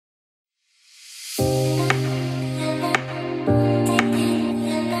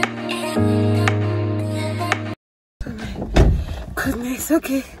Yes,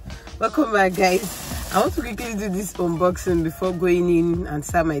 okay. Welcome back, guys. I want to quickly do this unboxing before going in and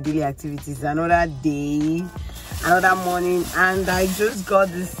start my daily activities. Another day, another morning, and I just got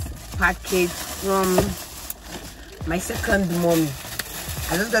this package from my second mommy.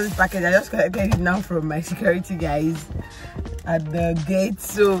 I just got this package. I just collected it now from my security guys at the gate.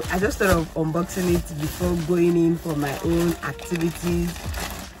 So I just thought of unboxing it before going in for my own activities.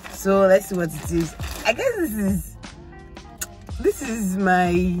 So let's see what it is. I guess this is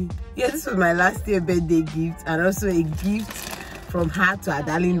my, this was my last year birthday gift, and also a gift from her to her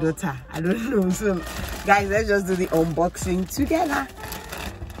darling daughter. I don't know. So guys, let's just do the unboxing together.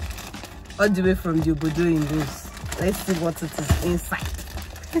 All the way from the Obodo in this. Let's see what it is inside.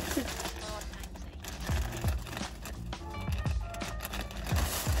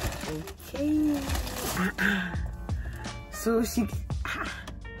 Okay. So she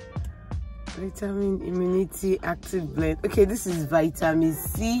vitamin immunity active blend. Okay, this is vitamin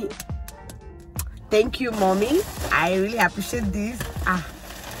C. Thank you, mommy. I really appreciate this.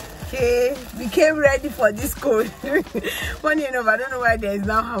 Okay, we came ready for this cold. Funny enough, I don't know why there is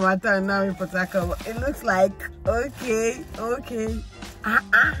now Hamatan now in Portharcourt. It looks like okay.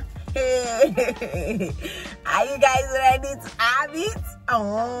 Hey, are you guys ready to have it?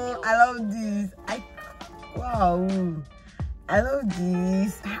 Oh, I love this. Wow, I love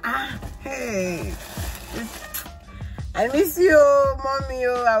this. Hey, I miss you, mommy.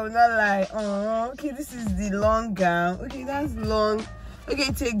 Oh, I will not lie. Oh, okay, this is the long gown. Okay, that's long. Okay,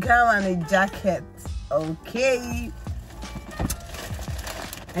 it's a gown and a jacket. Okay,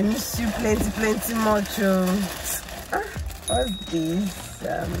 I miss you plenty much. What's this?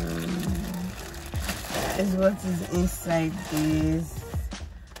 Is what is inside this.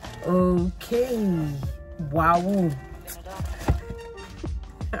 Okay, wow.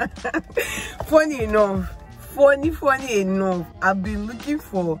 funny enough, I've been looking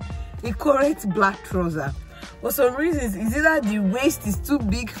for a correct black trouser. For some reasons, it's either the waist is too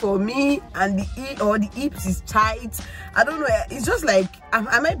big for me and the hips is tight. I don't know. It's just like am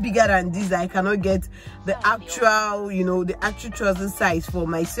I bigger than this? I cannot get the actual, the actual trouser size for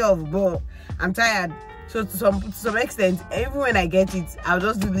myself. But I'm tired. So to some extent, even when I get it, I'll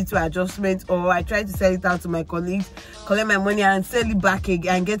just do little adjustments, or I try to sell it out to my colleagues, collect my money and sell it back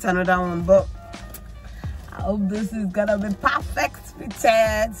again and get another one. But I hope this is gonna be perfect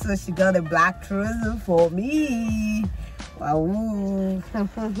fitted. So she got a black trouser for me. Wow. So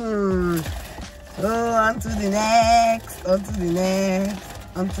on to the next,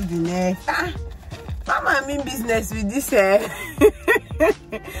 I'm in business with this hair.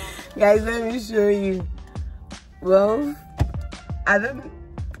 Guys, let me show you. Well,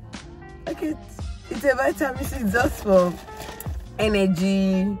 okay, it's a vitamin C just for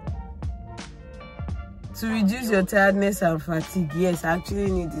energy, to reduce your tiredness and fatigue. Yes, I actually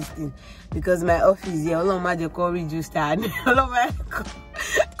need this thing because my office here, all of my call reduce tiredness, all of my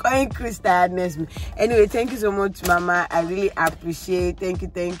call increase tiredness. Anyway, thank you so much, Mama. I really appreciate. Thank you.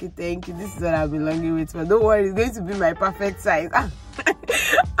 This is what I've been longing with for. Don't worry, it's going to be my perfect size.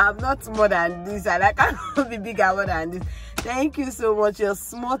 I'm not more than this, and I cannot be bigger more than this. Thank you so much. You're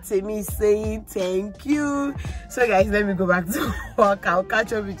smart to me saying thank you. So guys, let me go back to work. I'll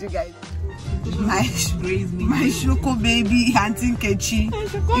catch up with you guys. My Shoko baby, Auntie Kechi.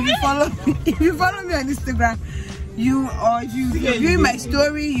 If you follow me on Instagram, if you're viewing my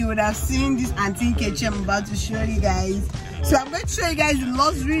story, you would have seen this Auntie Kechi I'm about to show you guys. So I'm going to show you guys the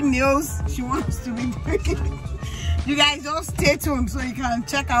luxury nails she wants to be doing. You guys just stay tuned so you can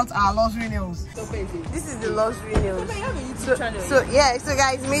check out our luxury nails. This is the luxury nails. So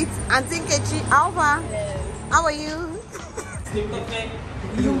guys, meet Auntie Kechi. Alva, how are you?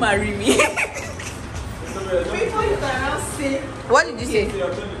 You marry me. Before you can say. What did you say?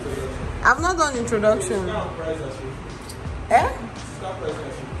 I've not done introduction. Eh?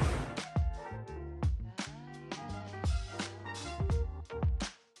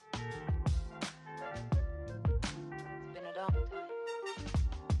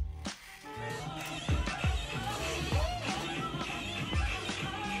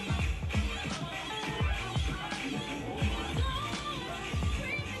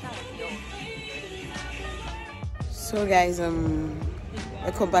 So guys,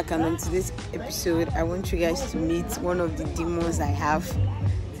 welcome back, and on today's episode I want you guys to meet one of the demons I have.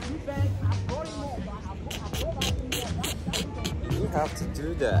 You have to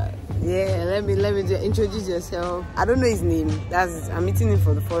do that. Yeah, let me introduce yourself. I don't know his name. I'm meeting him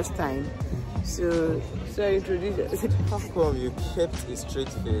for the first time. So So introduce yourself. How come you kept a straight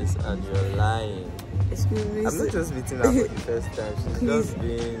face and you're lying? Excuse me. I'm not just meeting her for the first time. She's just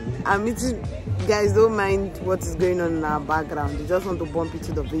been... I'm meeting... Guys, don't mind what is going on in our background. They just want to bump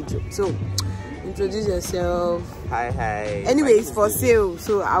into the video. So, introduce yourself. Hi. Anyway, it's for sale.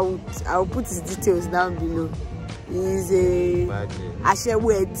 So, I'll put his details down below. He's a...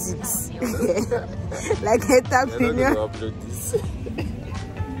 Ashewo ethics. Like entrepreneur. You're not going to upload this.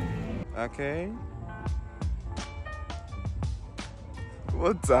 Okay.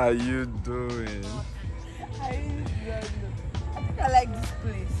 What are you doing? I think I like this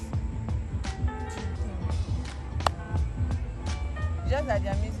place. Just that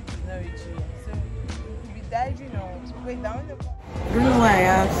their music is not reaching yet. So we'll be diving on. Wait, I don't know why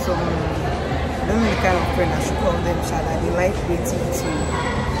I have some. I don't know the kind of friend I should call them, Shada. They like waiting to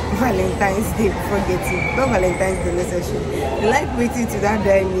Valentine's Day before getting. Not Valentine's Day necessarily. They like waiting to that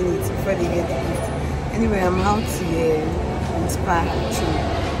dying minute before they get the gift. Anyway, I'm out here. Spa actually.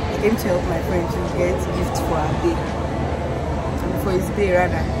 I came to help my friend to get a gift for her day. For his day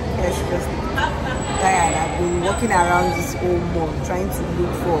rather. Yes, just tired. I've been walking around this whole mall trying to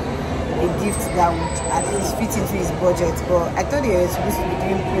look for a gift that would at least fit into his budget. But I thought they were supposed to be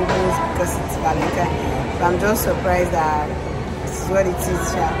doing promos because it's Valentine. So I'm just surprised that this is what it is,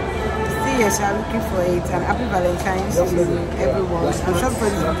 Sha. Still here, Sha, looking for it. And happy Valentine's to everyone. I'm sure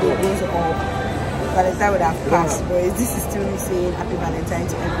for this video goes off. Valentine would have passed, but this is still me saying happy Valentine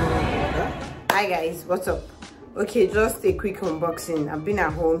to everyone. Hi guys, what's up? Okay, just a quick unboxing. I've been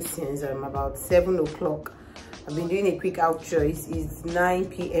at home since about 7 o'clock. I've been doing a quick outro. It's 9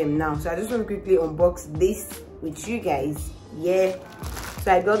 p.m. now, so I just want to quickly unbox this with you guys. Yeah,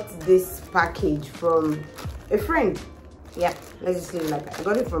 so I got this package from a friend. Yeah, let's just leave it like that. I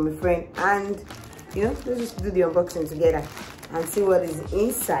got it from a friend, and you know, let's just do the unboxing together and see what is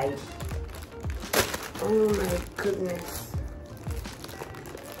inside. Oh my goodness.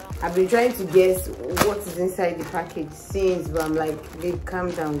 I've been trying to guess what is inside the package since, but I'm like, babe,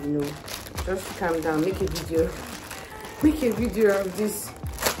 calm down, you know. Just calm down, make a video. Make a video of this.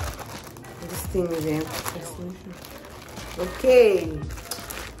 This thing is fascinating. Okay.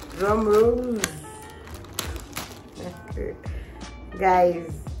 Drum rolls. Okay.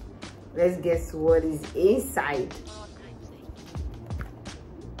 Guys, let's guess what is inside.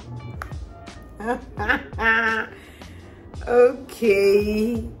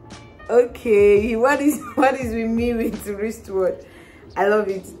 Okay, what is with me with wristwatch? I love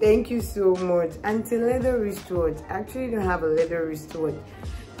it. Thank you so much. And it's a leather wristwatch. I actually don't have a leather wristwatch.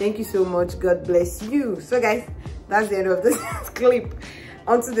 Thank you so much. God bless you. So guys, that's the end of this clip.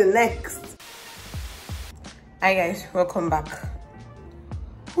 On to the next. Hi guys, welcome back.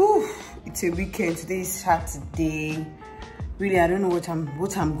 Whew, it's a weekend. Today is Saturday. Really, I don't know what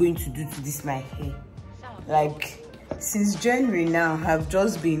I'm going to do to this my hair. Like, since January now, I've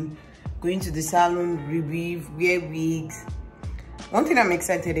just been going to the salon, wear wigs. One thing I'm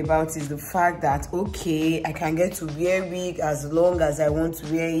excited about is the fact that, okay, I can get to wear wig as long as I want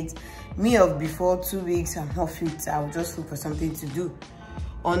to wear it. Me of before 2 weeks, I'm not fit. I'll just look for something to do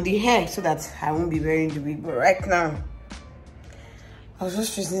on the hair so that I won't be wearing the wig. But right now, I was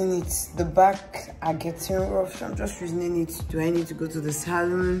just using it. The back are getting rough, so I'm just using it. Do I need to go to the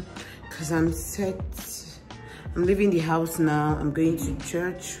salon? Because I'm set. I'm leaving the house now. I'm going to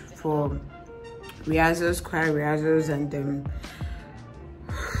church for rehearsals, choir rehearsals, and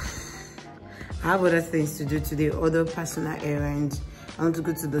I have other things to do today, other personal errands. I want to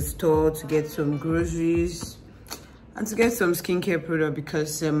go to the store to get some groceries and to get some skincare product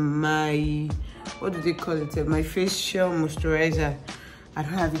because my, what do they call it? My facial moisturizer, I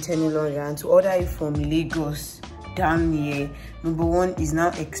don't have it any longer, and to order it from Lagos down here, number one, is now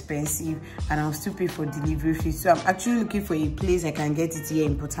expensive, and I'll still pay for delivery fee. So I'm actually looking for a place I can get it here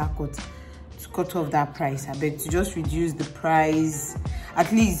in Portharcourt to cut off that price. I beg to just reduce the price,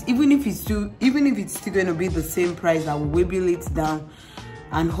 at least, even if it's still going to be the same price, I will wibble it down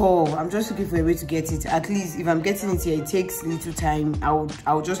and haul. I'm just looking for a way to get it. At least if I'm getting it here, it takes little time.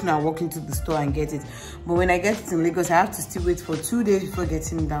 I'll just now walk into the store and get it. But when I get it in Lagos, I have to still wait for 2 days before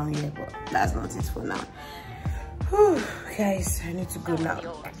getting it down here. But that's not it for now. Whew, guys, I need to go now.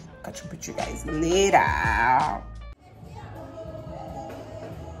 Catch up with you guys later.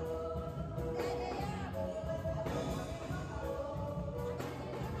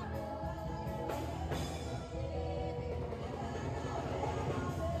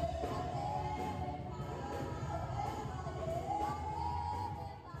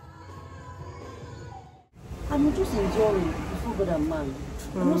 I'm just enjoying before God and man.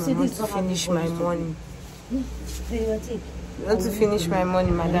 I want to finish my money. Then you take. You want to finish my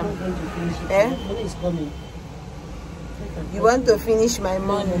money, madam? I'm going to finish it. Eh? Money is coming. You want to finish my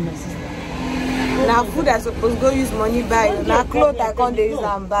money? Now food I suppose go use money buy you. Now clothes I can't use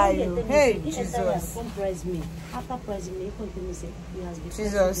and buy you. Hey, Jesus. Come price me. After pricing me, you come tell me say you has been.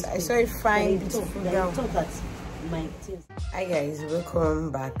 Jesus, I saw a fine beautiful girl. Hi guys,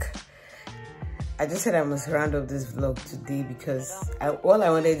 welcome back. I just said I must round up this vlog today because all I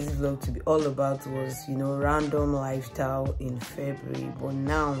wanted this vlog to be all about was, you know, random lifestyle in February. But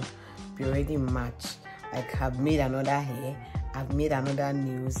now we already March. Like I've made another hair, I've made another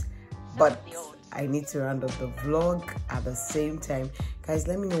news, but I need to round up the vlog at the same time. Guys,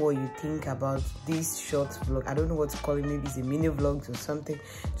 let me know what you think about this short vlog. I don't know what to call it, maybe it's a mini vlog or something.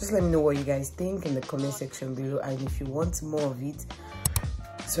 Just let me know what you guys think in the comment section below, and if you want more of it,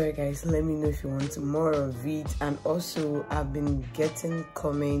 sorry guys, let me know if you want more of it. And also I've been getting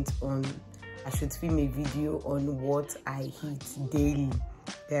comments on I should film a video on what I eat daily.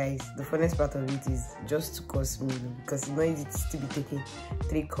 Guys, the funniest part of it is just 2 course meal, because it's not easy to still be taking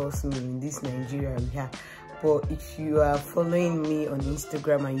 3 course meal in this Nigeria we have. But if you are following me on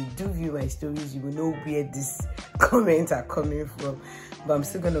Instagram and you do view my stories, you will know where these comments are coming from. But I'm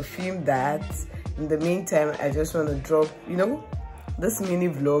still gonna film that. In the meantime, I just want to drop, you know, this mini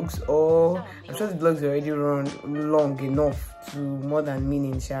vlogs, or I'm sure the vlogs already run long enough to more than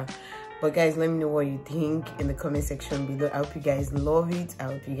meaning, sha. But guys, let me know what you think in the comment section below. I hope you guys love it. I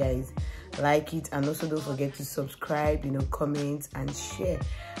hope you guys like it. And also don't forget to subscribe, you know, comment and share.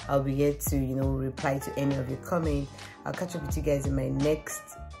 I'll be here to, you know, reply to any of your comments. I'll catch up with you guys in my next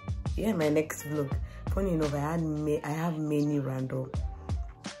vlog. Funny enough, I have many random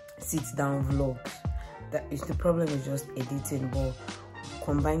sit down vlogs. That is the problem, is just editing, but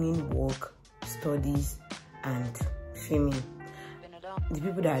combining work, studies and filming. The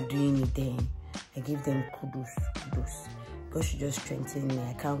people that are doing it then, I give them kudos. God should just strengthen me.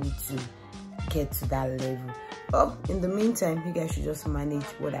 I can't wait to get to that level. Well, in the meantime, you guys should just manage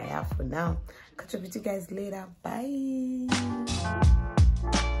what I have for now. Catch up with you guys later. Bye.